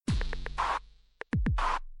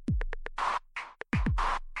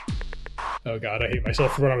Oh God, I hate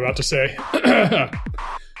myself for what I'm about to say.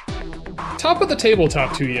 Top of the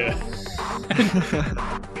tabletop to you.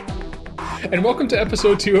 And welcome to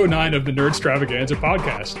episode 209 of the Nerdstravaganza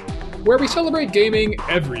podcast, where we celebrate gaming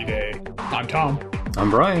every day. I'm Tom. I'm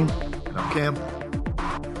Brian. And I'm Cam.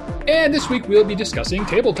 And this week we'll be discussing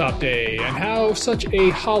Tabletop Day and how such a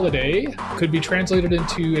holiday could be translated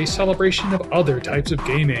into a celebration of other types of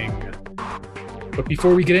gaming. But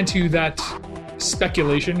before we get into that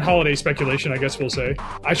speculation, holiday speculation, I guess we'll say,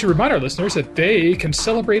 I should remind our listeners that they can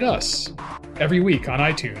celebrate us every week on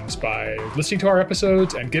iTunes by listening to our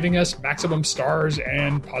episodes and giving us maximum stars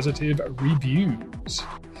and positive reviews.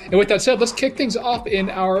 And with that said, let's kick things off in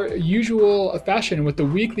our usual fashion with the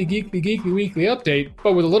weekly update,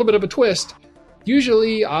 but with a little bit of a twist.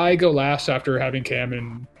 Usually I go last after having Cam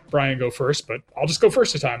and Brian go first, but I'll just go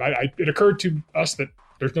first this time. It occurred to us that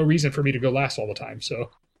there's no reason for me to go last all the time, so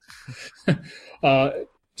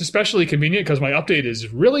it's especially convenient because my update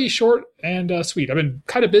is really short and sweet. I've been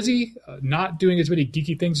kind of busy, not doing as many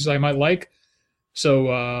geeky things as I might like,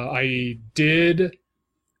 so I did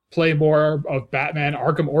play more of Batman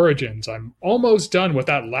Arkham Origins. I'm almost done with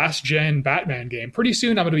that last-gen Batman game. Pretty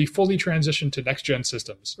soon I'm going to be fully transitioned to next-gen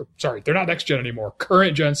systems. Sorry, they're not next-gen anymore,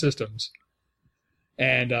 current-gen systems.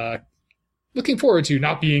 And looking forward to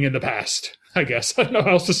not being in the past, I guess. I don't know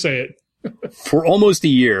how else to say it. For almost a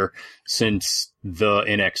year since the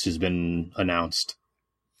NX has been announced.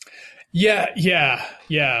 Yeah.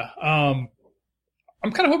 I'm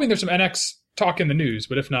kind of hoping there's some NX talk in the news,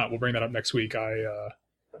 but if not, we'll bring that up next week.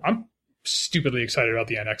 I'm stupidly excited about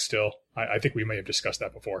the NX still. I think we may have discussed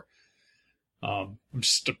that before. I'm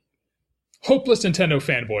just a hopeless Nintendo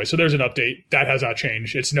fanboy. So there's an update. That has not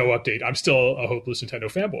changed. It's no update. I'm still a hopeless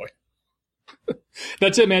Nintendo fanboy.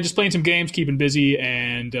 That's it, man. Just playing some games, keeping busy,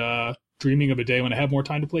 and dreaming of a day when I have more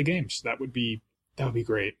time to play games. That would be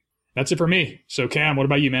great. That's it for me. So Cam, what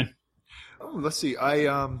about you, man? Oh, let's see.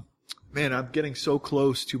 I'm getting so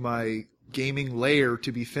close to my gaming lair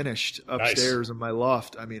to be finished upstairs in my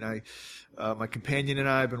loft. I mean, my companion and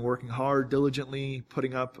I have been working hard, diligently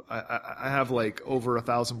putting up. I have like over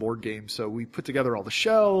 1,000 board games, so we put together all the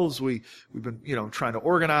shelves. We've been trying to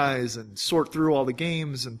organize and sort through all the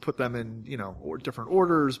games and put them in different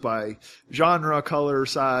orders by genre, color,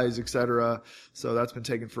 size, etc. So that's been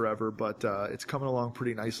taking forever, but it's coming along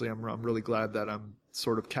pretty nicely. I'm really glad that I'm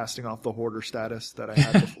sort of casting off the hoarder status that I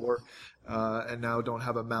had before. And now don't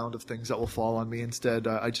have a mound of things that will fall on me. Instead,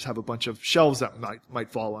 I just have a bunch of shelves that might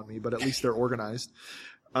fall on me, but at least they're organized.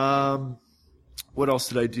 What else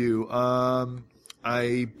did I do?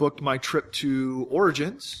 I booked my trip to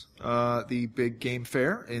Origins, the big game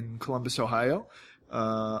fair in Columbus, Ohio.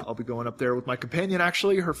 I'll be going up there with my companion,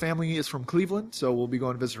 actually. Her family is from Cleveland, so we'll be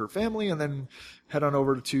going to visit her family and then head on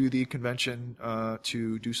over to the convention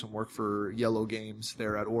to do some work for Yellow Games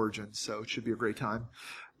there at Origins, so it should be a great time.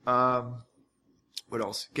 What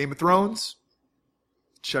else? Game of Thrones.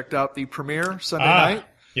 Checked out the premiere Sunday night.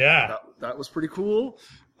 Yeah. That was pretty cool.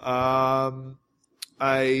 I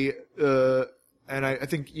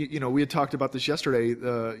think, we had talked about this yesterday,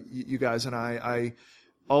 you guys and I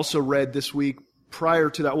also read this week prior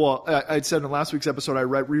to that. Well, I'd said in last week's episode, I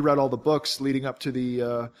reread all the books leading up to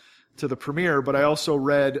the premiere, but I also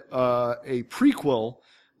read a prequel,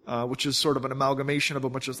 which is sort of an amalgamation of a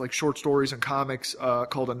bunch of like short stories and comics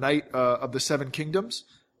called A Night of the Seven Kingdoms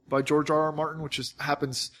by George R.R. Martin, which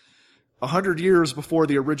happens 100 years before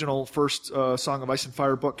the original first Song of Ice and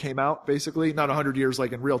Fire book came out, basically. Not 100 years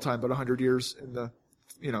like in real time, but 100 years in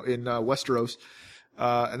Westeros.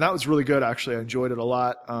 And that was really good, actually. I enjoyed it a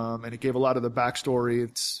lot. And it gave a lot of the backstory.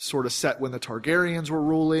 It's sort of set when the Targaryens were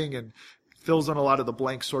ruling and fills in a lot of the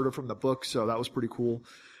blanks sort of from the book. So that was pretty cool.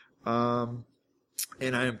 And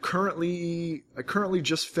I currently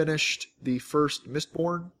just finished the first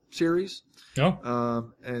Mistborn series.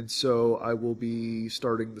 Oh. And so I will be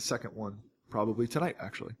starting the second one probably tonight,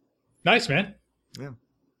 actually. Nice, man. Yeah.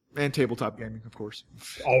 And tabletop gaming, of course.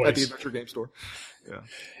 Always. At the Adventure Game Store. Yeah.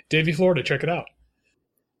 Davie, Florida, check it out.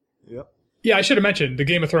 Yep. Yeah, I should have mentioned the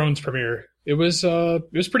Game of Thrones premiere. It was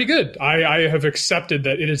pretty good. I have accepted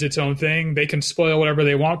that it is its own thing. They can spoil whatever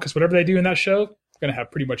they want because whatever they do in that show, it's going to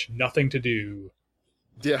have pretty much nothing to do.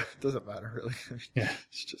 Yeah, it doesn't matter really. Yeah.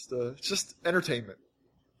 It's just entertainment.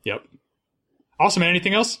 Yep. Awesome.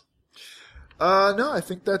 Anything else? No, I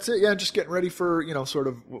think that's it. Yeah, just getting ready for, sort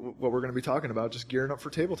of what we're going to be talking about. Just gearing up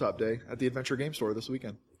for Tabletop Day at the Adventure Game Store this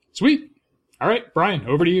weekend. Sweet. All right, Brian,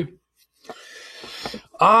 over to you.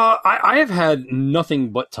 I have had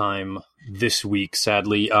nothing but time this week,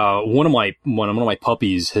 sadly. One of my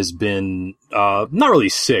puppies has been not really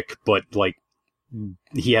sick, but like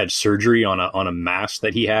he had surgery on a mass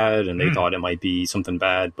that he had, and they thought it might be something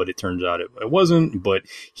bad, but it turns out it wasn't. But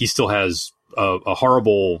he still has a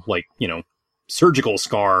horrible, like, surgical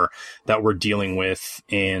scar that we're dealing with.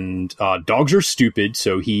 And dogs are stupid,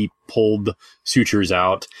 so he pulled sutures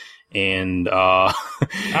out. And I've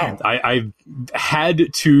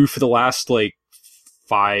had to, for the last like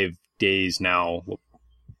 5 days now,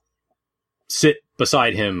 sit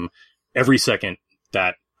beside him every second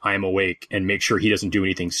that I am awake and make sure he doesn't do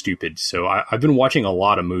anything stupid. So I've been watching a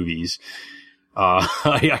lot of movies.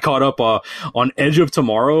 I caught up on Edge of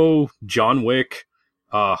Tomorrow, John Wick,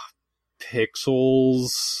 Pixels,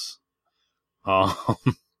 a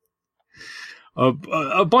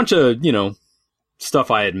bunch of,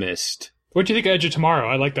 stuff I had missed. What do you think of Edge of Tomorrow?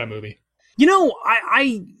 I like that movie.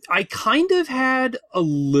 I kind of had a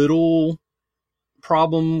little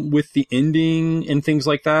problem with the ending and things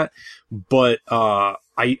like that, but I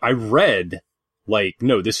read, like,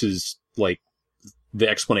 no, this is like the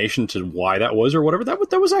explanation to why that was or whatever.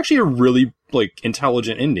 That was actually a really, like,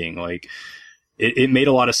 intelligent ending. Like, it made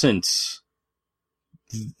a lot of sense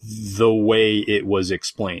the way it was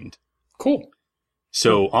explained. Cool.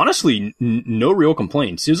 So honestly, no real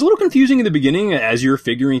complaints. It was a little confusing in the beginning as you're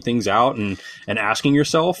figuring things out and asking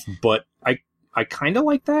yourself, but I kind of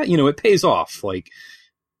like that. It pays off. Like,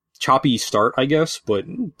 choppy start, I guess, but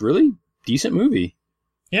really decent movie.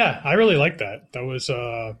 Yeah, I really like that. That was,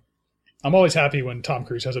 I'm always happy when Tom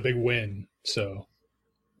Cruise has a big win, so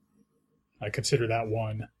I consider that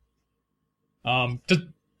one.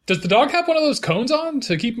 Does the dog have one of those cones on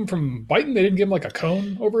to keep him from biting? They didn't give him like a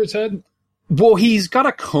cone over his head? Well, he's got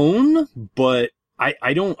a cone, but I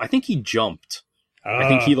think he jumped. I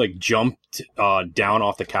think he like jumped down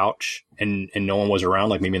off the couch and no one was around,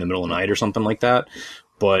 like maybe in the middle of the night or something like that.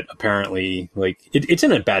 But apparently, like, it's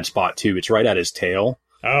in a bad spot too. It's right at his tail.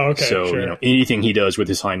 Oh, okay. So, sure. anything he does with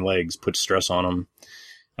his hind legs puts stress on him.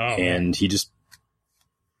 Oh, and man. He just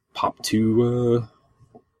popped two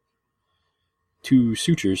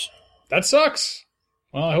sutures. That sucks.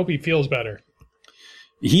 Well, I hope he feels better.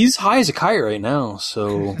 He's high as a kite right now,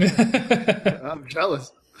 so I'm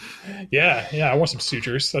jealous. Yeah, I want some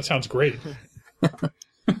sutures. That sounds great.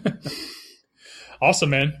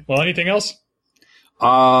 Awesome, man. Well, anything else?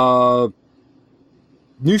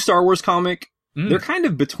 New Star Wars comic. They're kind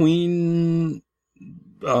of between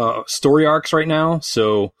story arcs right now,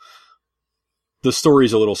 so the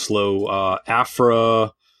story's a little slow.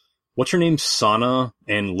 Afra, what's her name? Sana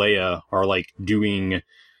and Leia are like doing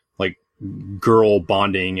like girl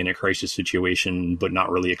bonding in a crisis situation, but not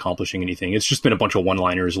really accomplishing anything. It's just been a bunch of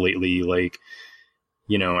one-liners lately, like,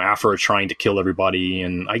 Afra trying to kill everybody,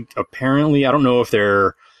 and I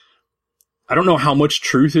don't know how much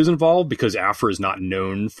truth is involved because Afra is not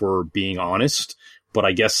known for being honest, but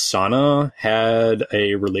I guess Sana had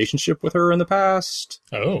a relationship with her in the past.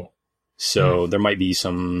 Oh. So there might be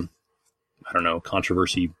some, I don't know,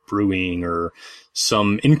 controversy brewing or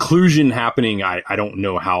some inclusion happening. I don't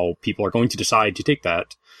know how people are going to decide to take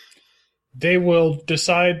that. They will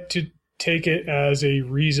decide to take it as a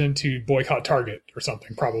reason to boycott Target or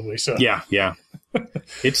something, probably. So Yeah.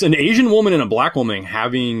 It's an Asian woman and a black woman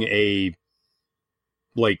having a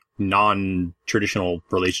like non-traditional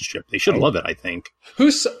relationship. They should love it, I think.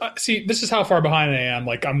 See, this is how far behind I am.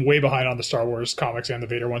 Like, I'm way behind on the Star Wars comics and the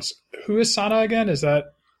Vader ones. Who is Sana again? Is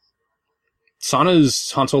that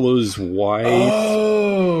Sana's Han Solo's wife?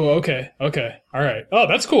 Oh, okay. All right. Oh,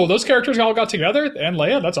 that's cool. Those characters all got together, and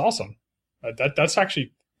Leia. That's awesome. That's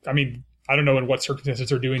actually, I mean, I don't know in what circumstances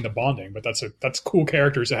they're doing the bonding, but that's cool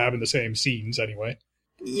characters to have in the same scenes anyway.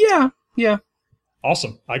 Yeah.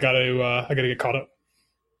 Awesome. I gotta get caught up.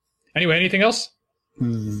 Anyway, anything else?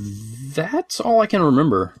 That's all I can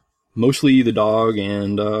remember. Mostly the dog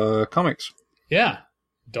and comics. Yeah,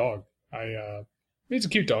 dog. He's a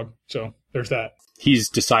cute dog, so there's that. He's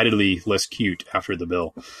decidedly less cute after the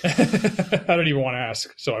bill. I don't even want to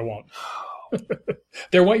ask, so I won't.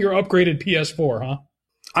 They want your upgraded PS4, huh?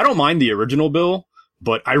 I don't mind the original bill,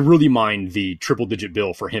 but I really mind the triple-digit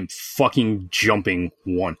bill for him fucking jumping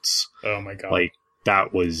once. Oh my god. Like,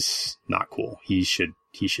 that was not cool. He should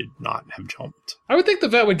not have jumped. I would think the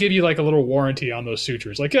vet would give you like a little warranty on those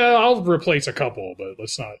sutures. Like, yeah, I'll replace a couple, but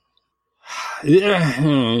let's not.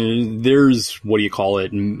 There's, what do you call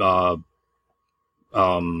it?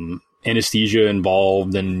 Anesthesia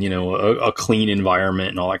involved and, a clean environment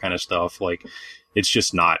and all that kind of stuff. Like, it's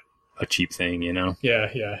just not a cheap thing,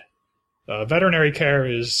 Yeah. Veterinary care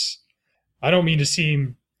is, I don't mean to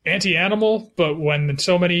seem anti-animal, but when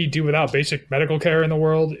so many do without basic medical care in the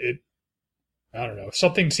world, I don't know,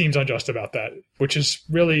 something seems unjust about that, which is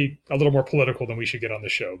really a little more political than we should get on the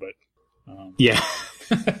show, but Yeah.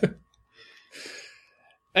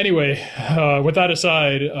 Anyway, with that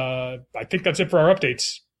aside, I think that's it for our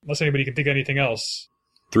updates. Unless anybody can think of anything else.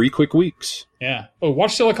 3 quick weeks. Yeah. Oh,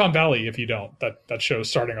 watch Silicon Valley if you don't. That show's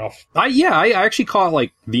starting off. I actually caught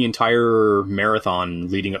like the entire marathon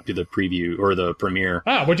leading up to the preview or the premiere.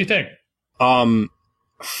 What'd you think?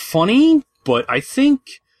 Funny, but I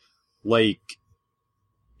think like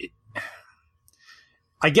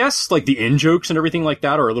I guess like the in jokes and everything like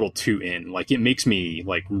that are a little too in. Like it makes me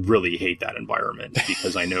like really hate that environment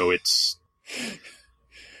because I know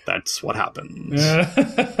that's what happens.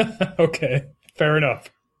 Okay, fair enough.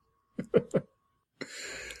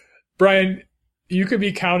 Brian, you could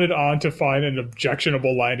be counted on to find an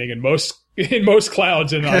objectionable lining in most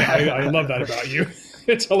clouds, and I love that about you.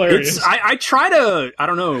 It's hilarious. I try to, I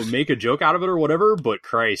don't know, make a joke out of it or whatever, but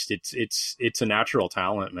Christ, it's a natural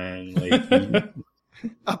talent, man. Like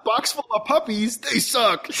a box full of puppies, they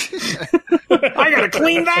suck. I gotta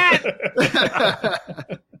clean that.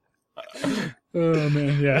 Oh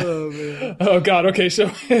man, yeah. Oh god. Okay,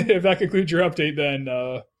 so if that concludes your update, then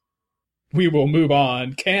we will move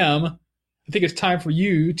on. Cam, I think it's time for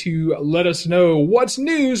you to let us know what's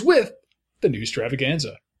news with the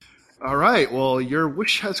Nerdstravaganza. All right. Well, your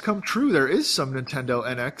wish has come true. There is some Nintendo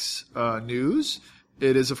NX news.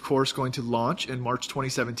 It is, of course, going to launch in March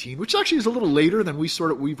 2017, which actually is a little later than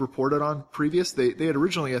we've reported on previous. They had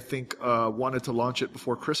originally, I think, wanted to launch it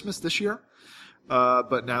before Christmas this year,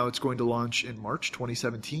 but now it's going to launch in March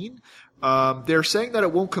 2017. They're saying that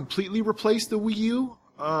it won't completely replace the Wii U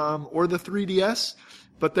or the 3DS.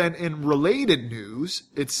 But then in related news,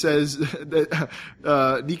 it says that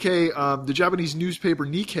Nikkei, the Japanese newspaper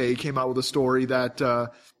Nikkei, came out with a story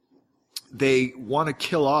that they were going to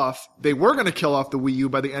kill off the Wii U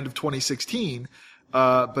by the end of 2016.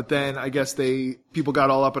 But then I guess people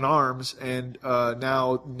got all up in arms, and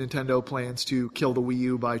now Nintendo plans to kill the Wii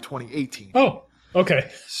U by 2018. Oh,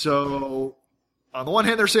 okay. So on the one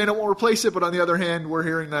hand, they're saying it won't replace it, but on the other hand, we're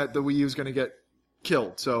hearing that the Wii U is going to get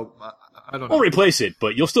killed. So I don't know. We'll replace it,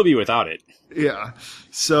 but you'll still be without it. Yeah.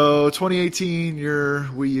 So 2018, your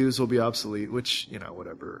Wii U's will be obsolete, which,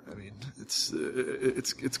 whatever. I mean, it's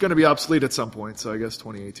going to be obsolete at some point. So I guess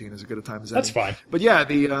 2018 is as good a time as any. That's fine. But yeah,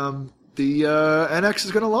 the NX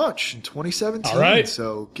is going to launch in 2017. All right.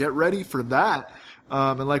 So get ready for that.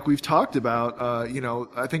 And like we've talked about,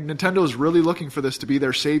 I think Nintendo is really looking for this to be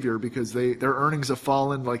their savior because their earnings have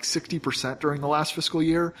fallen like 60% during the last fiscal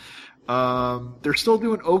year. They're still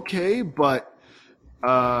doing okay, but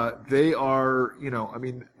they are,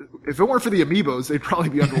 if it weren't for the amiibos, they'd probably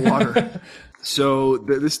be underwater. So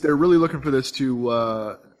they're really looking for this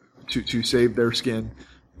to save their skin.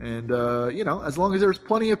 And, as long as there's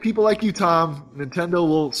plenty of people like you, Tom, Nintendo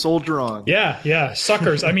will soldier on. Yeah.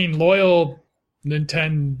 Suckers. I mean, loyal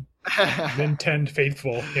Nintendo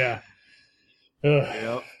faithful. Yeah.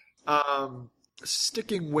 Yep.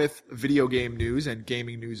 Sticking with video game news and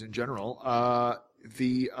gaming news in general,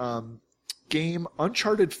 the game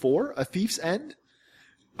Uncharted 4, A Thief's End,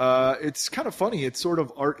 it's kind of funny. It's sort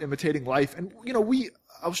of art imitating life. And,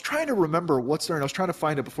 I was trying to remember what's there, and I was trying to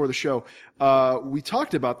find it before the show. We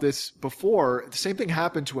talked about this before. The same thing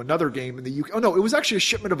happened to another game in the UK. Oh, no, it was actually a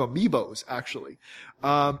shipment of amiibos, actually.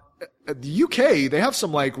 At the UK, they have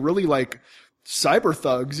some, really, cyber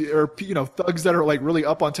thugs or thugs that are really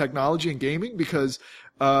up on technology and gaming because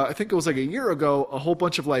I think it was a year ago a whole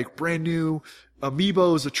bunch of brand new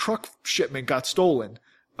amiibos, a truck shipment got stolen.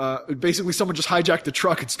 Basically someone just hijacked the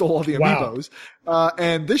truck and stole all the amiibos. Wow.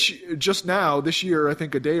 And this year, I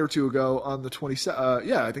think a day or two ago on the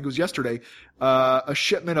 27th, I think it was yesterday, a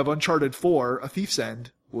shipment of Uncharted 4, A Thief's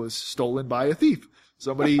End, was stolen by a thief.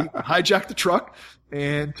 Somebody hijacked the truck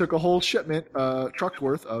and took a whole shipment, truck's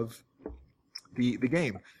worth of the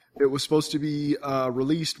game. It was supposed to be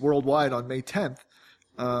released worldwide on May 10th,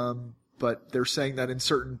 but they're saying that in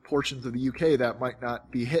certain portions of the UK that might not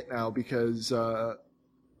be hit now because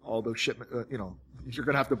all those shipment, you're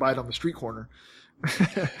going to have to buy it on the street corner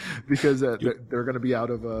because they're going to be out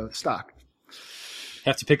of stock.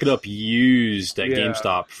 Have to pick it up used at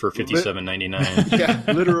GameStop for $57.99. Yeah,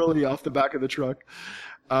 literally off the back of the truck.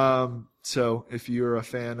 So if you're a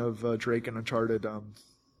fan of Drake and Uncharted,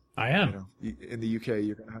 I am. In the UK,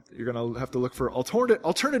 you're gonna have to look for alternative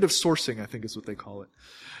sourcing, I think is what they call it.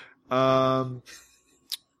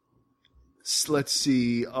 Let's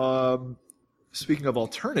see. Speaking of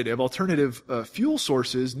alternative fuel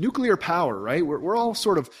sources, nuclear power. Right? We're all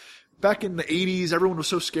sort of back in the 80s. Everyone was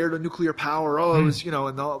so scared of nuclear power. Oh, it was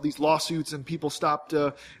and all these lawsuits and people stopped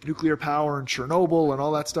nuclear power and Chernobyl and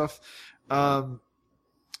all that stuff. And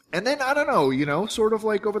then I don't know. Sort of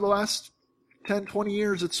over the last 10, 20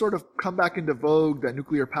 years, it's sort of come back into vogue that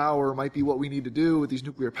nuclear power might be what we need to do with these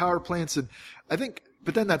nuclear power plants. And I think,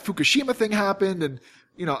 but then that Fukushima thing happened, and,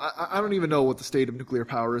 I don't even know what the state of nuclear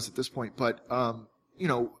power is at this point, but,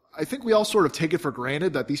 I think we all sort of take it for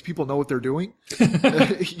granted that these people know what they're doing,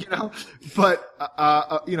 but,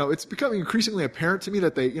 it's becoming increasingly apparent to me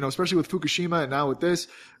that they, especially with Fukushima and now with this,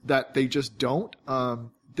 that they just don't.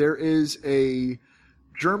 There is a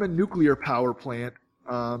German nuclear power plant,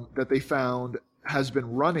 that they found has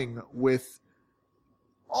been running with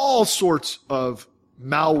all sorts of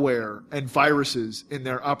malware and viruses in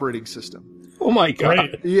their operating system. Oh my God.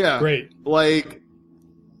 Great. Yeah. Great. Like,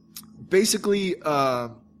 basically,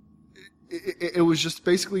 it was just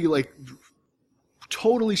basically like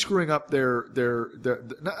totally screwing up their,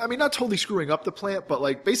 I mean, not totally screwing up the plant, but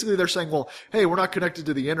like basically they're saying, well, hey, we're not connected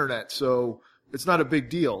to the internet, so it's not a big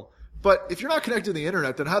deal. But if you're not connected to the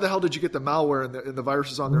internet, then how the hell did you get the malware and the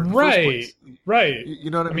viruses on there in the first place? Right. You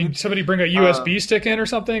know what I mean? Somebody bring a USB stick in or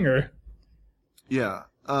something, or? Yeah.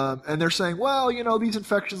 And they're saying, well, these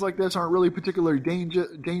infections like this aren't really particularly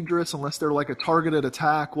dangerous unless they're like a targeted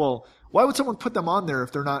attack. Well, why would someone put them on there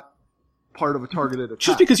if they're not part of a targeted attack?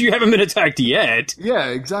 Just because you haven't been attacked yet. Yeah,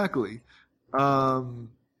 exactly.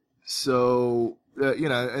 So, they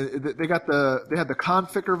had the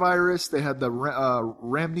Conficker virus. They had the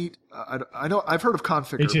Ramneat. I know I've heard of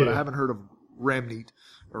Conficker, but I haven't heard of Ramneat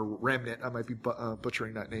or Ramnet. I might be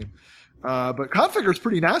butchering that name. But Conficker is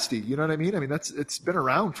pretty nasty. You know what I mean? I mean, it's been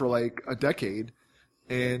around for like a decade.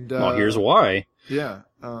 And, well, here's why. Yeah.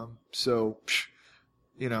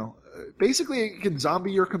 Basically it can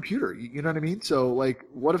zombie your computer. You know what I mean? So like,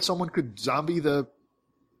 what if someone could zombie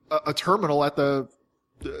a terminal at the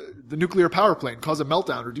nuclear power plant, cause a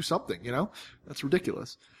meltdown or do something, That's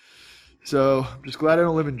ridiculous. So I'm just glad I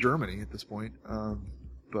don't live in Germany at this point.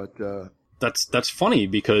 That's funny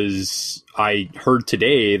because I heard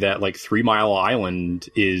today that like 3 Mile Island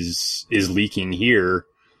is leaking here.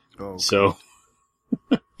 Oh, so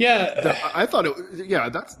yeah, I thought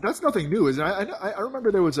that's nothing new. I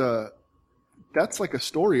remember there was that's like a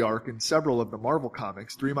story arc in several of the Marvel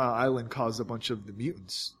comics. 3 Mile Island caused a bunch of the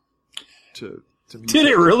mutants to Did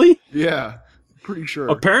it really? Yeah, pretty sure.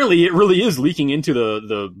 Apparently, it really is leaking into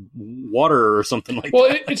the water or something like that.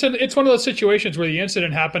 Well, it's one of those situations where the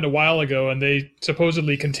incident happened a while ago and they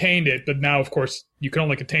supposedly contained it, but now, of course, you can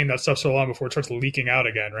only contain that stuff so long before it starts leaking out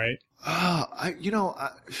again, right? I'm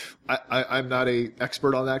not a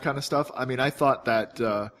expert on that kind of stuff. I mean, I thought that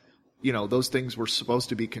those things were supposed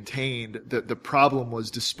to be contained. The problem was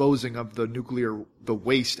disposing of the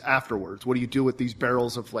waste afterwards. What do you do with these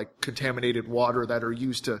barrels of like contaminated water that are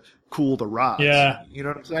used to cool the rods? Yeah. You know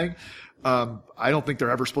what I'm saying? I don't think they're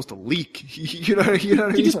ever supposed to leak. you know what I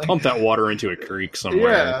mean? You just pump that water into a creek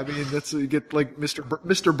somewhere. Yeah, I mean, you get like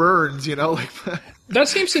Mr. Burns, like. That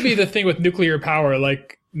seems to be the thing with nuclear power.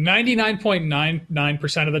 Like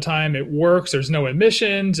 99.99% of the time it works. There's no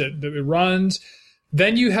emissions. It runs.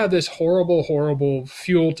 Then you have this horrible, horrible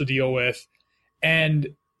fuel to deal with.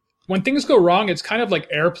 And when things go wrong, it's kind of like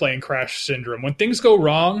airplane crash syndrome. When things go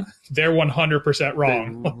wrong, they're 100%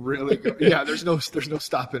 wrong. They really go, yeah, there's no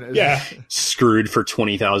stopping it. Yeah. Screwed for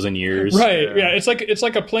 20,000 years. Right. Yeah. It's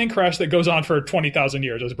like a plane crash that goes on for 20,000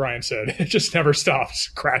 years, as Brian said. It just never stops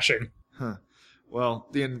crashing. Huh. Well,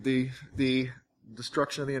 the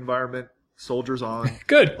destruction of the environment, soldiers on.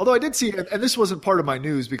 Good. Although I did see, and this wasn't part of my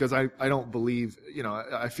news because I don't believe,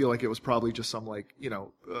 I feel like it was probably just some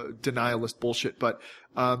denialist bullshit. But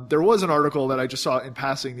there was an article that I just saw in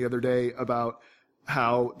passing the other day about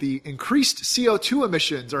how the increased CO2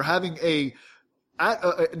 emissions are having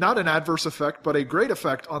not an adverse effect, but a great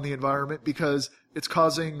effect on the environment because it's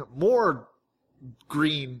causing more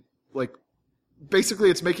green, basically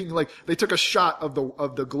it's making they took a shot of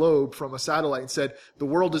the globe from a satellite and said the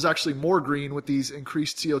world is actually more green with these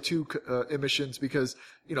increased CO2 emissions because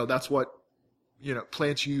that's what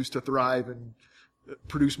plants use to thrive and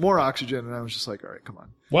produce more oxygen. And I was just like, all right, come on.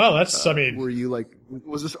 Well, that's were you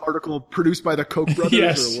was this article produced by the Koch brothers?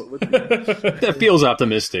 Yes. Or what That feels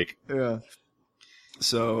optimistic. Yeah.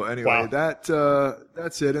 So anyway, wow. That's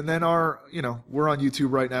it. And then we're on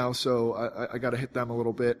YouTube right now, so I got to hit them a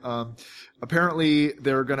little bit. Apparently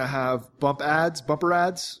they're going to have bumper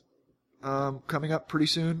ads, coming up pretty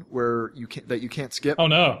soon where you can't skip. Oh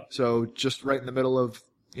no. So just right in the middle of,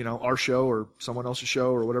 our show or someone else's show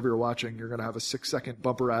or whatever you're watching, you're going to have a 6-second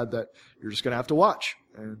bumper ad that you're just going to have to watch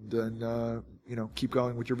and then, keep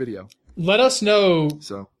going with your video. Let us know.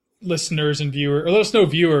 So. Listeners and viewers, or let us know,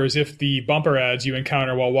 viewers, if the bumper ads you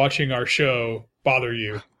encounter while watching our show bother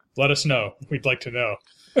you. Let us know. We'd like to know.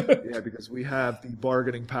 Yeah, because we have the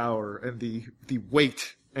bargaining power and the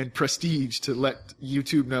weight and prestige to let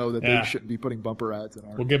YouTube know that they shouldn't be putting bumper ads in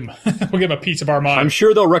our. We'll give them a piece of our mind. I'm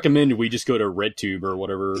sure they'll recommend we just go to RedTube or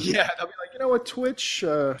whatever. Yeah, they'll be like, you know what, Twitch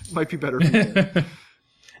might be better. For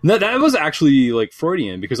No, that was actually like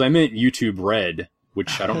Freudian because I meant YouTube Red,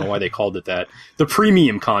 which I don't know why they called it that. The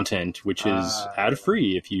premium content, which is ad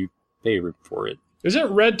free if you pay for it. Is it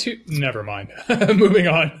RedTube? Never mind. Moving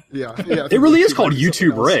on. Yeah. It really is called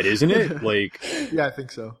YouTube Red, isn't it? Like, yeah, I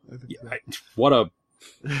think so.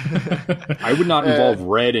 I would not involve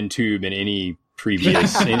Red and Tube in any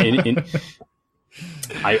previous. They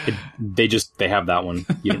have that one.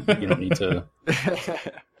 You don't need to.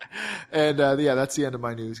 And that's the end of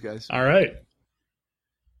my news, guys. All right.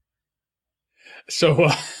 So,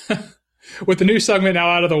 with the news segment now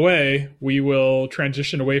out of the way, we will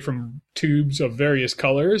transition away from tubes of various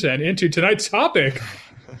colors and into tonight's topic,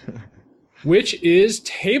 which is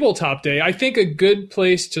Tabletop Day. I think a good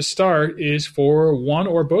place to start is for one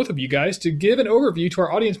or both of you guys to give an overview to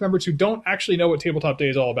our audience members who don't actually know what Tabletop Day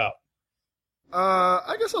is all about.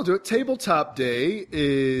 I guess I'll do it. Tabletop Day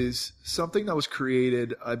is something that was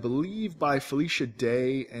created, I believe, by Felicia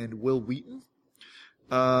Day and Will Wheaton.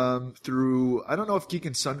 Through, I don't know if Geek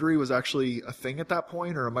and Sundry was actually a thing at that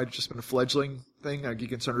point, or it might have just been a fledgling thing.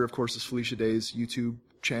 Geek and Sundry, of course, is Felicia Day's YouTube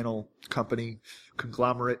channel, company,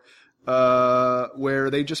 conglomerate, where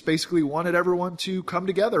they just basically wanted everyone to come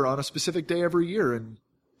together on a specific day every year and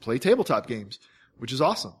play tabletop games, which is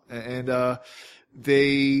awesome. And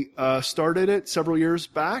they started it several years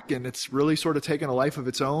back, and it's really sort of taken a life of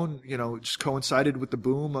its own. You know, it just coincided with the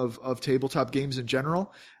boom of tabletop games in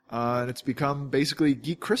general. And it's become basically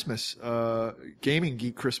Geek Christmas, gaming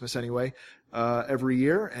Geek Christmas anyway, every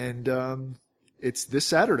year. And it's this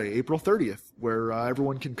Saturday, April 30th, where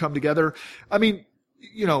everyone can come together. I mean,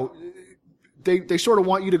 you know, they sort of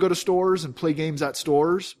want you to go to stores and play games at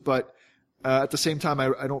stores, but at the same time,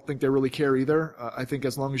 I don't think they really care either. I think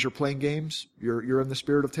as long as you're playing games, you're in the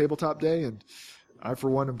spirit of Tabletop Day, and I, for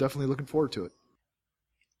one, am definitely looking forward to it.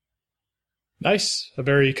 Nice. A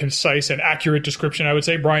very concise and accurate description, I would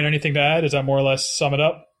say. Brian, anything to add? Does that more or less sum it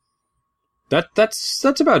up?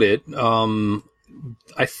 That's about it.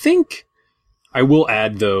 I think I will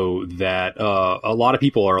add, though, that a lot of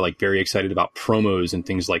people are like very excited about promos and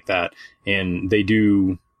things like that, and they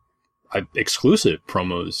do exclusive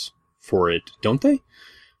promos for it, don't they?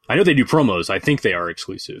 I know they do promos. I think they are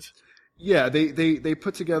exclusive. Yeah, they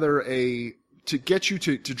put together to get you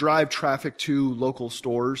to drive traffic to local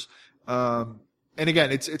stores. And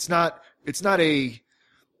again, it's not a,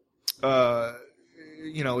 they're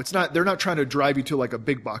not trying to drive you to like a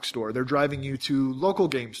big box store. They're driving you to local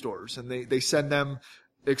game stores, and they send them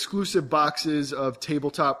exclusive boxes of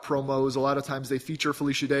tabletop promos. A lot of times they feature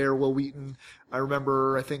Felicia Day or Will Wheaton. I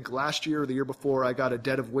remember, I think last year or the year before, I got a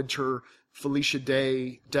Dead of Winter Felicia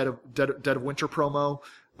Day Dead of Winter promo.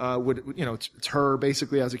 It's her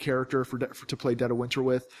basically as a character to play Dead of Winter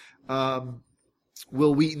with.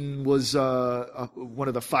 Will Wheaton was one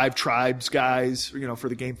of the Five Tribes guys, for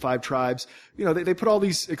the game Five Tribes. They put all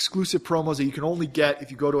these exclusive promos that you can only get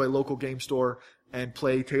if you go to a local game store and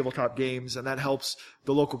play tabletop games, and that helps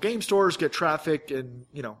the local game stores get traffic and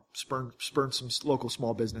spurn some local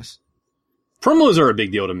small business. Promos are a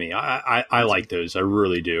big deal to me. I like those. I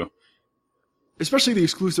really do. Especially the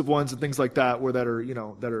exclusive ones and things like that, that are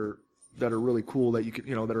really cool. That you can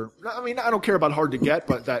that are. I mean, I don't care about hard to get,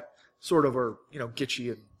 but that sort of are kitschy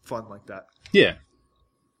and fun like that. Yeah.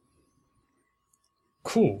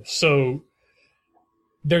 Cool. So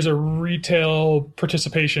there's a retail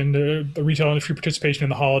participation, the retail industry participation in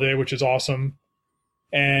the holiday, which is awesome.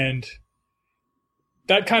 And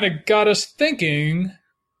that kind of got us thinking,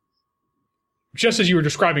 just as you were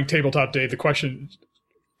describing Tabletop Day, the questions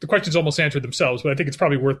almost answered themselves, but I think it's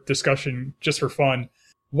probably worth discussion just for fun.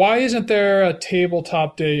 Why isn't there a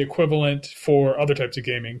Tabletop Day equivalent for other types of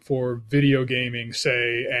gaming, for video gaming,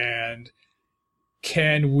 say, and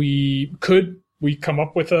could we come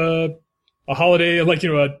up with a holiday, like,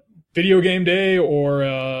 a video game day,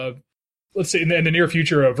 or let's say in the near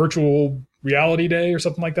future, a virtual reality day or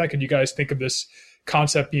something like that? Could you guys think of this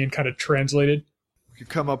concept being kind of translated? We could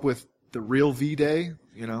come up with the real V-Day,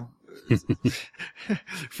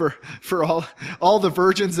 for all the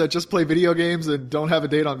virgins that just play video games and don't have a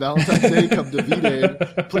date on Valentine's Day, come to V-Day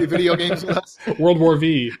and play video games with us. World War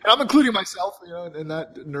V. I'm including myself, in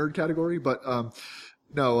that nerd category, but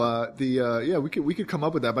we could come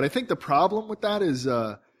up with that. But I think the problem with that is,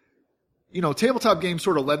 tabletop games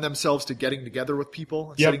sort of lend themselves to getting together with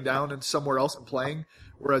people and sitting down and somewhere else and playing,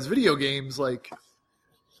 whereas video games, like,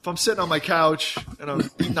 if I'm sitting on my couch and I'm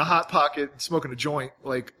eating a Hot Pocket and smoking a joint,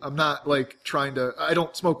 like I'm not like trying to. I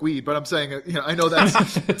don't smoke weed, but I'm saying, I know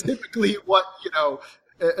that's typically what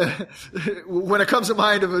when it comes to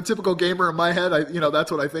mind of a typical gamer in my head,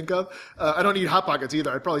 that's what I think of. I don't eat Hot Pockets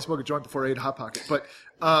either. I'd probably smoke a joint before I ate a Hot Pocket. But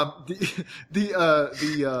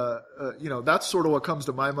that's sort of what comes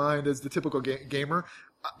to my mind as the typical gamer.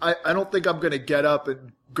 I don't think I'm going to get up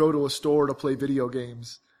and go to a store to play video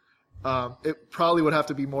games. It probably would have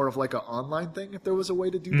to be more of like an online thing if there was a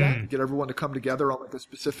way to do that. Get everyone to come together on like a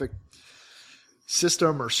specific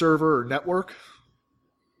system or server or network.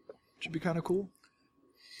 Should be kind of cool.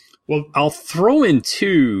 Well, I'll throw in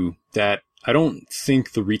too that I don't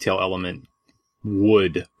think the retail element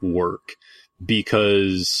would work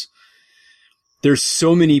because there's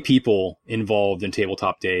so many people involved in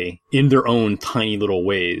Tabletop Day in their own tiny little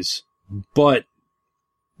ways, but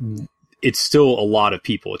it's still a lot of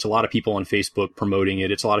people. It's a lot of people on Facebook promoting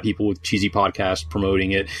it. It's a lot of people with cheesy podcasts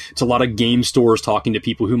promoting it. It's a lot of game stores talking to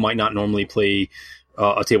people who might not normally play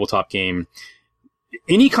a tabletop game.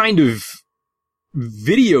 Any kind of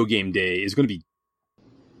video game day is going to be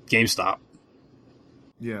GameStop.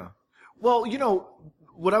 Yeah. Well,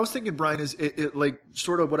 what I was thinking, Brian, is it like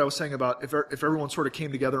sort of what I was saying about if everyone sort of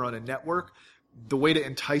came together on a network, the way to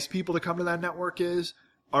entice people to come to that network is,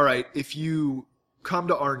 all right, if you come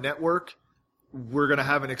to our network, we're going to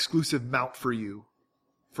have an exclusive mount for you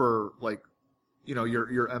for like,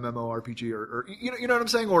 your MMORPG or you know what I'm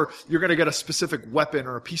saying? Or you're going to get a specific weapon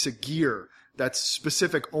or a piece of gear that's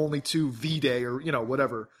specific only to V-Day or,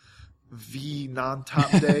 whatever. V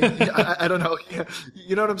non-top day. I don't know.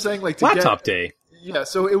 You know what I'm saying? Like Laptop day. Yeah.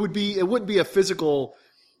 So it wouldn't be a physical,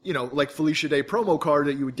 like Felicia Day promo card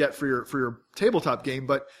that you would get for your tabletop game,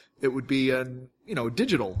 but it would be an,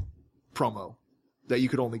 digital promo that you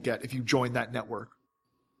could only get if you join that network.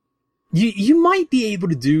 You might be able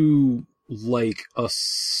to do like a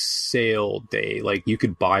sale day, like you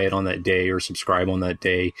could buy it on that day or subscribe on that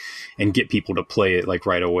day and get people to play it like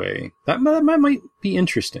right away. That might be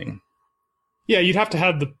interesting. Yeah, you'd have to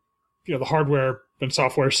have the the hardware and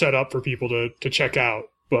software set up for people to check out.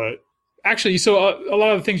 But actually, so a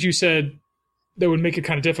lot of the things you said that would make it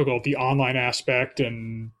kind of difficult, the online aspect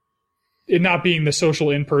and it not being the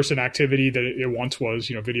social in-person activity that it once was,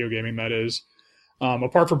 video gaming that is.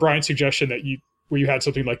 Apart from Brian's suggestion that where you had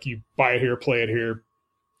something like you buy it here, play it here,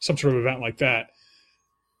 some sort of event like that.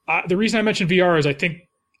 The reason I mentioned VR is I think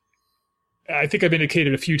I've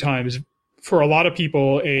indicated a few times, for a lot of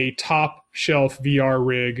people, a top shelf VR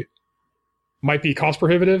rig might be cost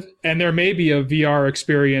prohibitive, and there may be a VR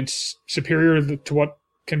experience superior to what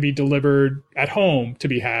can be delivered at home to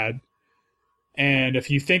be had. And if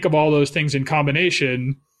you think of all those things in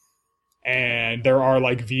combination, and there are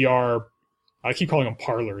like VR, I keep calling them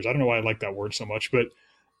parlors. I don't know why I like that word so much, but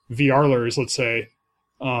VRlers, let's say.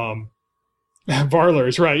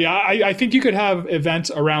 Varlers, right. Yeah, I think you could have events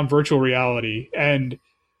around virtual reality. And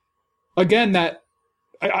again, that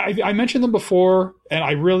I mentioned them before, and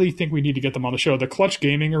I really think we need to get them on the show. The Clutch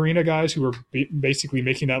Gaming Arena guys who are basically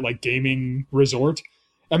making that like gaming resort.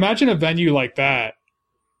 Imagine a venue like that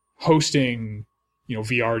hosting,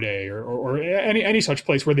 VR Day or any such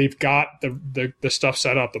place where they've got the stuff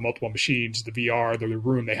set up, the multiple machines, the VR, the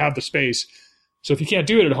room, they have the space. So if you can't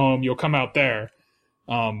do it at home, you'll come out there.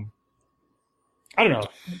 I don't know.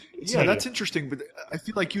 Yeah, that's interesting, but I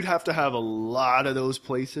feel like you'd have to have a lot of those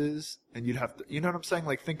places, and you'd have to, you know what I'm saying?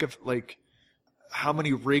 Like, think of like how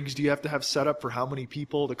many rigs do you have to have set up for how many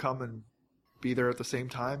people to come and be there at the same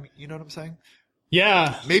time? You know what I'm saying?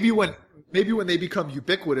 Yeah. Maybe when they become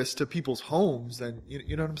ubiquitous to people's homes, then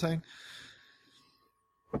you know what I'm saying?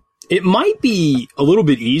 It might be a little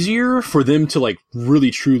bit easier for them to like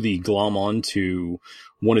really truly glom onto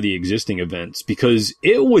one of the existing events, because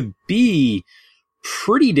it would be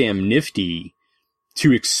pretty damn nifty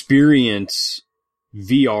to experience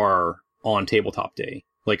VR on Tabletop Day.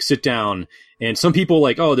 Like sit down, and some people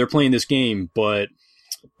like, oh, they're playing this game, but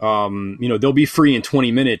they'll be free in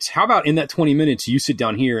 20 minutes. How about in that 20 minutes, you sit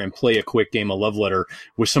down here and play a quick game of Love Letter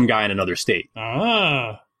with some guy in another state.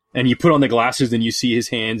 And you put on the glasses and you see his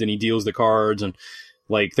hands and he deals the cards, and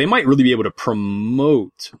like they might really be able to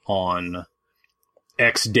promote on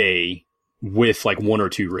X day with like one or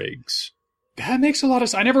two rigs. That makes a lot of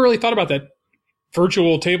sense. I never really thought about that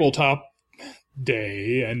virtual tabletop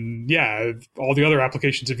day, and yeah, all the other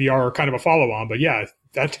applications of VR are kind of a follow-on, but yeah,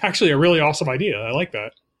 that's actually a really awesome idea. I like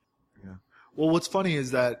that. Yeah. Well, what's funny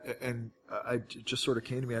is that, and I just sort of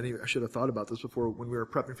came to me, I should have thought about this before when we were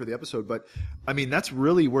prepping for the episode, but I mean, that's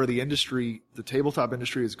really where the tabletop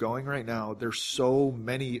industry is going right now. There's so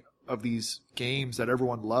many of these games that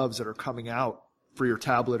everyone loves that are coming out for your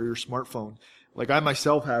tablet or your smartphone. Like I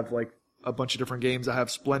myself have like a bunch of different games. I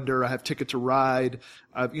have Splendor. I have Ticket to Ride.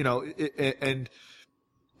 I mean,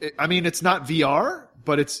 it's not VR,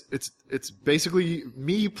 but it's basically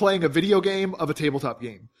me playing a video game of a tabletop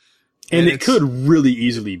game. And it could really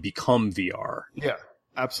easily become VR. Yeah,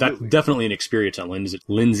 absolutely. That's definitely an experience that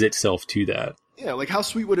lends itself to that. Yeah, like how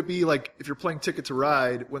sweet would it be, like if you're playing Ticket to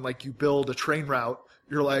Ride, when like you build a train route,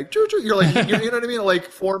 you're like, you know what I mean? It like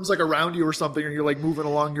forms like around you or something, and you're like moving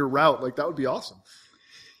along your route. Like that would be awesome.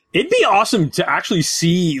 It'd be awesome to actually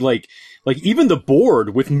see like even the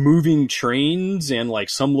board with moving trains and like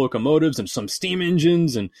some locomotives and some steam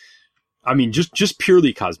engines, and I mean just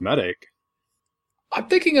purely cosmetic. I'm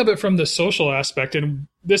thinking of it from the social aspect, and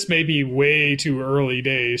this may be way too early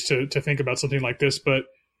days to think about something like this, but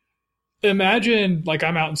imagine like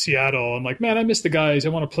I'm out in Seattle and like, man, I miss the guys. I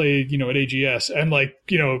want to play, at AGS, and like,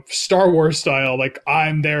 Star Wars style, like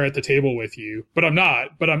I'm there at the table with you, but I'm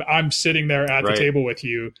not, but I'm sitting there at the table with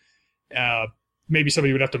you. Maybe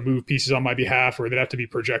somebody would have to move pieces on my behalf, or they'd have to be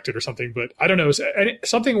projected or something, but I don't know.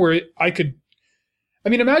 Something where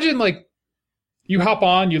imagine like you hop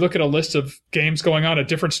on, you look at a list of games going on at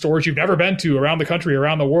different stores you've never been to around the country,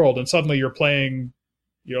 around the world, and suddenly you're playing,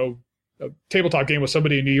 a tabletop game with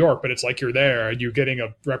somebody in New York, but it's like you're there and you're getting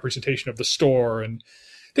a representation of the store. And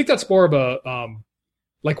I think that's more of a,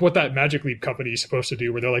 like what that Magic Leap company is supposed to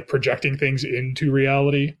do, where they're like projecting things into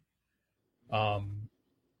reality. I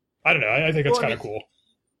don't know. I think that's kind of cool.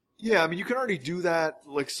 Yeah, I mean, you can already do that,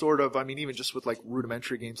 like sort of, even just with like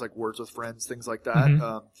rudimentary games like Words with Friends, things like that.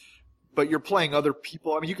 Mm-hmm. But you're playing other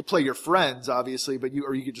people. I mean, you could play your friends, obviously, but you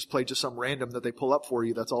could just play just some random that they pull up for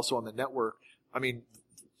you that's also on the network. I mean,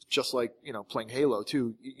 just like, playing Halo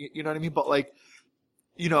too. You know what I mean? But like,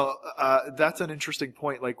 that's an interesting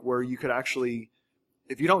point, like where you could actually,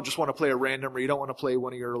 if you don't just want to play a random, or you don't want to play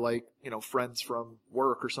one of your like, friends from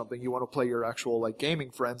work or something, you want to play your actual like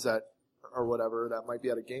gaming friends or whatever that might be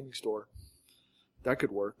at a gaming store. That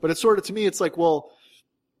could work. But it's sort of, to me, it's like, well,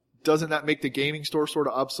 doesn't that make the gaming store sort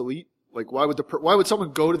of obsolete? Like, why would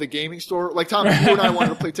someone go to the gaming store? Like, Tom, if you and I wanted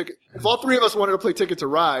to play if all three of us wanted to play Ticket to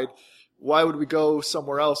Ride, why would we go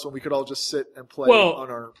somewhere else when we could all just sit and play on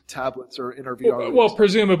our tablets or in our VR? Well,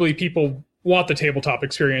 presumably people want the tabletop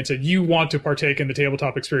experience, and you want to partake in the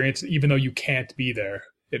tabletop experience, even though you can't be there.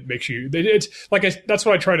 It makes you. It's like that's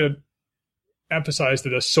why I try to emphasize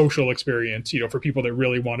that a social experience, for people that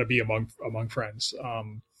really want to be among friends.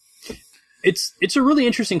 It's a really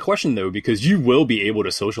interesting question, though, because you will be able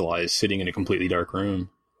to socialize sitting in a completely dark room.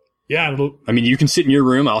 Yeah. I mean, you can sit in your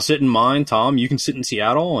room. I'll sit in mine. Tom, you can sit in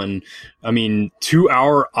Seattle. And, I mean, to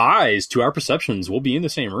our perceptions, we'll be in the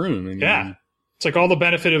same room. I mean, yeah. It's like all the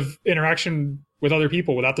benefit of interaction with other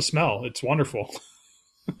people without the smell. It's wonderful.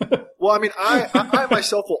 Well, I mean, I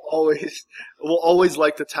myself will always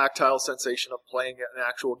like the tactile sensation of playing an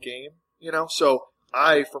actual game, So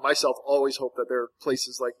I, for myself, always hope that there are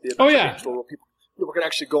places like the Adventure Game Store where people can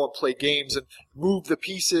actually go and play games and move the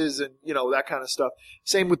pieces and, that kind of stuff.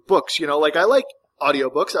 Same with books, like I like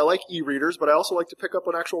audiobooks, I like e-readers, but I also like to pick up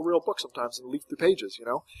an actual real book sometimes and leaf through pages,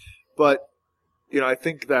 But, I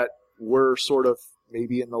think that we're sort of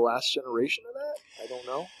maybe in the last generation of that. I don't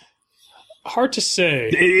know. Hard to say.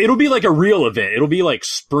 It'll be like a real event. It'll be like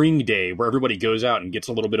spring day where everybody goes out and gets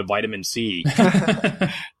a little bit of vitamin C.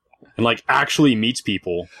 And like actually meets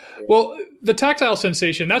people. Well, the tactile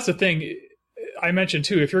sensation, that's the thing I mentioned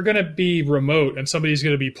too. If you're going to be remote and somebody's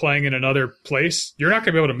going to be playing in another place, you're not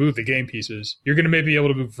going to be able to move the game pieces. You're going to maybe be able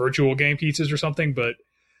to move virtual game pieces or something, but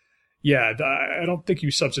yeah, I don't think you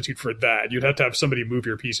substitute for that. You'd have to have somebody move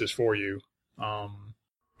your pieces for you.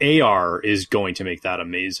 AR is going to make that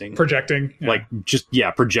amazing. Projecting. Yeah.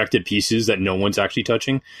 Like projected pieces that no one's actually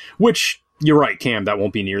touching, which you're right, Cam, that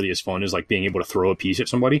won't be nearly as fun as like being able to throw a piece at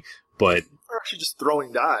somebody, but or actually just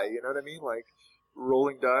throwing die, you know what I mean? Like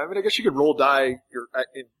rolling die. I mean, I guess you could roll die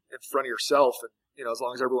in front of yourself, and as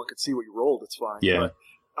long as everyone can see what you rolled, it's fine. Yeah.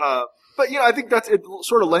 But I think it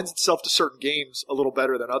sort of lends itself to certain games a little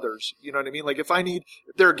better than others. You know what I mean? Like if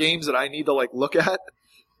there are games that I need to like look at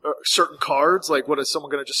certain cards, like what is someone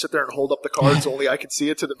going to just sit there and hold up the cards only I can see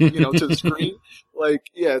it to the to the screen? Like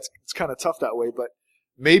yeah, it's kind of tough that way, but.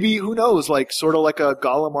 Maybe, who knows, like sort of like a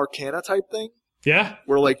Golem Arcana type thing. Yeah.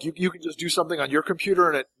 Where like you can just do something on your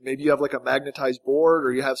computer and maybe you have like a magnetized board,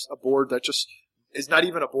 or you have a board that just is not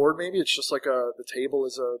even a board maybe. It's just like the table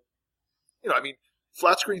is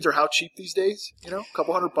flat screens are how cheap these days, a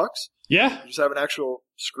couple $100. Yeah. You just have an actual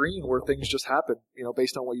screen where things just happen,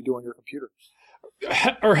 based on what you do on your computer.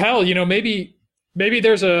 Or hell, maybe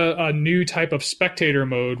there's a new type of spectator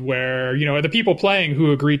mode where, the people playing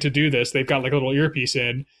who agreed to do this, they've got like a little earpiece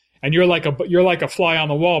in, and you're like a fly on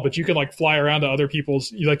the wall, but you can like fly around to other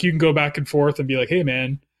people's. You can go back and forth and be like, hey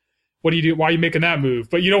man, what do you do? Why are you making that move?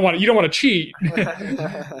 But you don't want to cheat.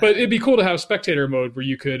 But it'd be cool to have spectator mode where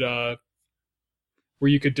you could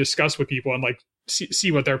discuss with people and like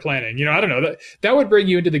see what they're planning. I don't know, that would bring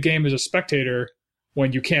you into the game as a spectator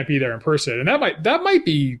when you can't be there in person, and that might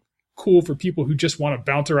be cool for people who just want to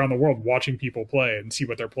bounce around the world watching people play and see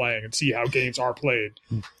what they're playing and see how games are played.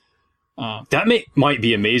 That might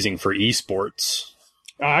be amazing for esports.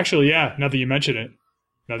 Actually, yeah. Now that you mention it,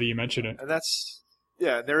 and that's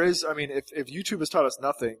there is. I mean, if YouTube has taught us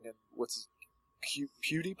nothing, and what's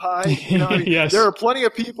PewDiePie? Yes. There are plenty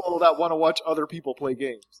of people that want to watch other people play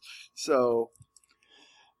games. So,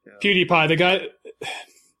 PewDiePie, the guy.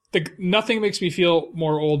 Nothing makes me feel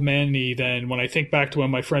more old man-y than when I think back to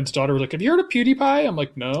when my friend's daughter was like, have you heard of PewDiePie? I'm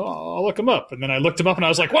like, no, I'll look him up. And then I looked him up and I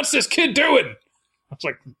was like, what's this kid doing? I was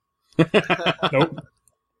like, nope.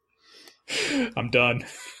 I'm done.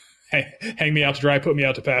 Hang me out to dry, put me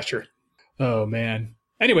out to pasture. Oh, man.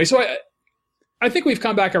 Anyway, so I think we've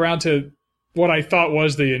come back around to what I thought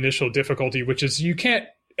was the initial difficulty, which is you can't,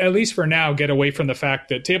 at least for now, get away from the fact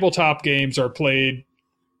that tabletop games are played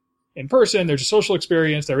in person. There's a social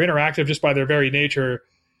experience. They're interactive just by their very nature.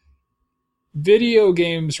 Video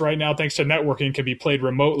games right now, thanks to networking, can be played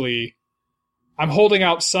remotely. I'm holding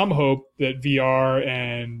out some hope that VR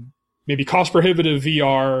and maybe cost-prohibitive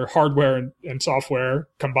VR hardware and software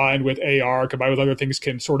combined with AR, combined with other things,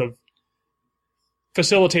 can sort of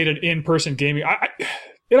facilitate an in-person gaming.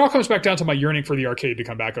 It all comes back down to my yearning for the arcade to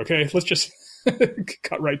come back, okay? Let's just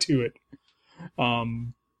cut right to it.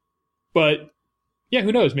 But yeah,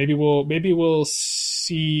 who knows? Maybe we'll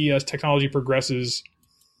see as technology progresses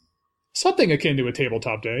something akin to a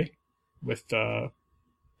tabletop day with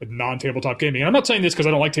non-tabletop gaming. And I'm not saying this because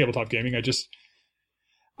I don't like tabletop gaming.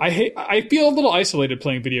 I feel a little isolated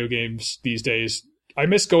playing video games these days. I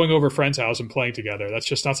miss going over a friend's house and playing together. That's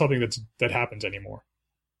just not something that happens anymore.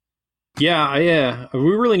 Yeah, we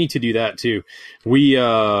really need to do that too. We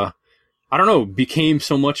I don't know, became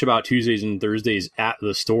so much about Tuesdays and Thursdays at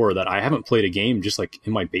the store that I haven't played a game just like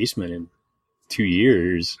in my basement in 2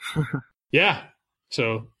 years. Yeah.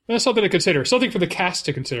 So that's something to consider. Something for the cast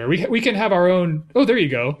to consider. We can have our own. Oh, there you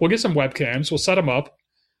go. We'll get some webcams. We'll set them up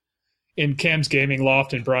in Cam's gaming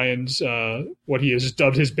loft in Brian's, what he has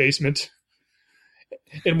dubbed his basement,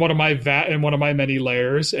 in one of my many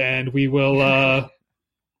layers. And we will,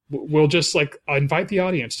 we'll just like invite the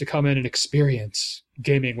audience to come in and experience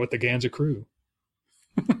gaming with the Ganza crew.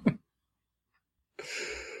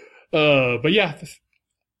 But yeah,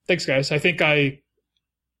 thanks guys. I think I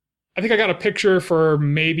got a picture for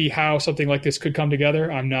maybe how something like this could come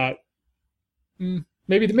together. I'm not.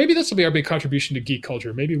 Maybe this will be our big contribution to geek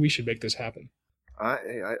culture. Maybe we should make this happen.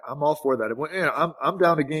 I'm all for that. I'm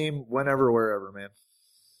down to game whenever, wherever, man.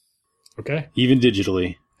 Okay. Even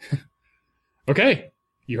digitally. Okay.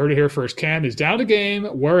 You heard it here first. Cam is down to game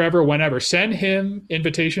wherever, whenever. Send him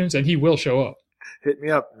invitations and he will show up. Hit me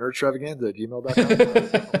up,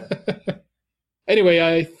 nerdstravaganza@gmail.com. Anyway,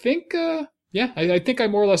 I think, I think I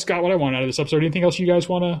more or less got what I want out of this episode. Anything else you guys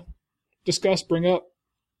want to discuss, bring up,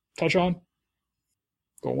 touch on?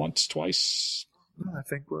 Go once, twice? I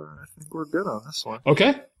think we're good on this one.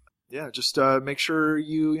 Okay. Yeah, just make sure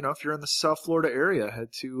if you're in the South Florida area,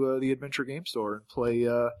 head to the Adventure Game Store and play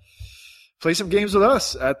some games with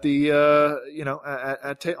us at the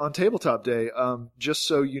on Tabletop Day. Just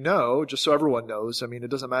so everyone knows. I mean,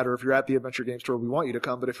 it doesn't matter if you're at the Adventure Game Store. We want you to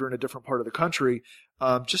come, but if you're in a different part of the country,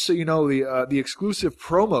 just so you know, the exclusive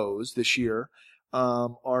promos this year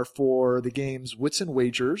are for the games Wits and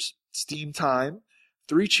Wagers, Steam Time,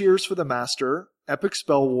 Three Cheers for the Master, Epic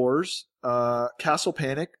Spell Wars, Castle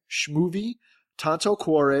Panic, Shmovie, Tanto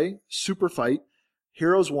Cuore, Super Fight,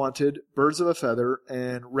 Heroes Wanted, Birds of a Feather,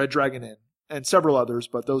 and Red Dragon Inn, and several others,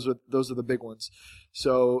 but those are the big ones.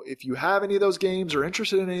 So if you have any of those games or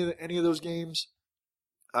interested in any of those games,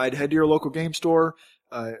 I'd head to your local game store.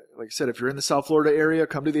 Like I said, if you're in the South Florida area,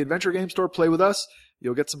 come to the Adventure Game Store, play with us.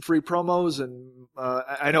 You'll get some free promos, and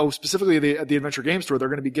I know specifically at the Adventure Game Store, they're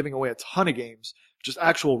going to be giving away a ton of games, just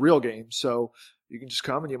actual real games. So you can just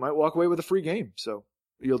come and you might walk away with a free game. So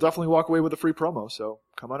you'll definitely walk away with a free promo. So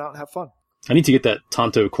come on out and have fun. I need to get that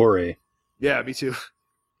Tanto Cuore. Yeah, me too.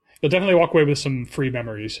 You'll definitely walk away with some free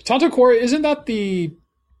memories. Tanto Cuore, isn't that the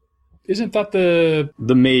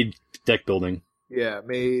Made deck building? Yeah,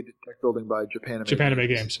 Made deck building by Japanime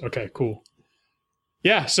Games. Okay, cool.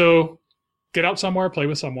 Yeah, so get out somewhere, play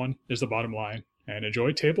with someone is the bottom line, and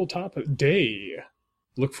enjoy Tabletop Day.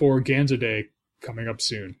 Look for Ganza Day coming up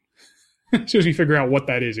soon. As soon as we figure out what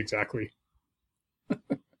that is exactly.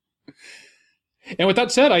 And with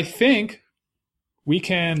that said, I think we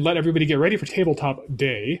can let everybody get ready for Tabletop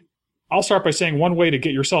Day. I'll start by saying one way to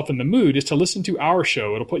get yourself in the mood is to listen to our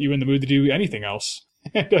show. It'll put you in the mood to do anything else.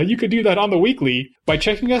 And you could do that on the weekly by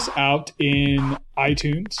checking us out in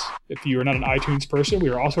iTunes. If you are not an iTunes person, we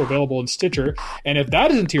are also available in Stitcher. And if that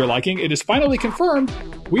isn't to your liking, it is finally confirmed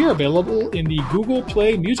we are available in the Google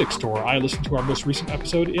Play Music Store. I listened to our most recent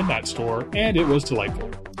episode in that store, and it was delightful.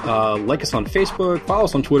 Like us on Facebook, follow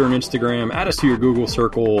us on Twitter and Instagram, add us to your Google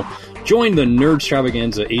Circle, join the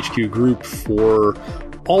Nerdstravaganza HQ group for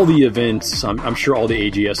all the events. I'm sure all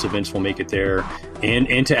the AGS events will make it there,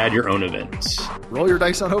 and to add your own events. Roll your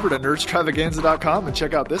dice on over to nerdstravaganza.com and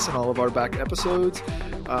check out this and all of our back episodes.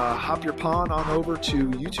 Hop your pawn on over to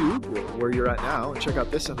YouTube, where you're at now, and check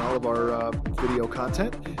out this and all of our video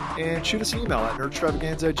content. And shoot us an email at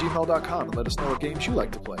nerdstravaganza@gmail.com and let us know what games you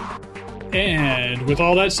like to play. And with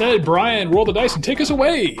all that said, Brian, roll the dice and take us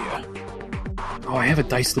away. Oh, I have a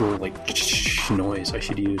dice little noise I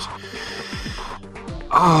should use.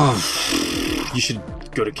 Oh, you should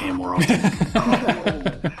go to Cam more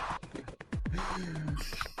often.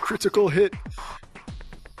 Critical hit.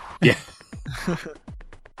 Yeah.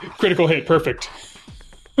 Critical hit. Perfect.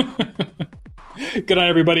 Good night,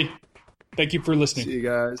 everybody. Thank you for listening. See you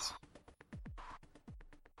guys.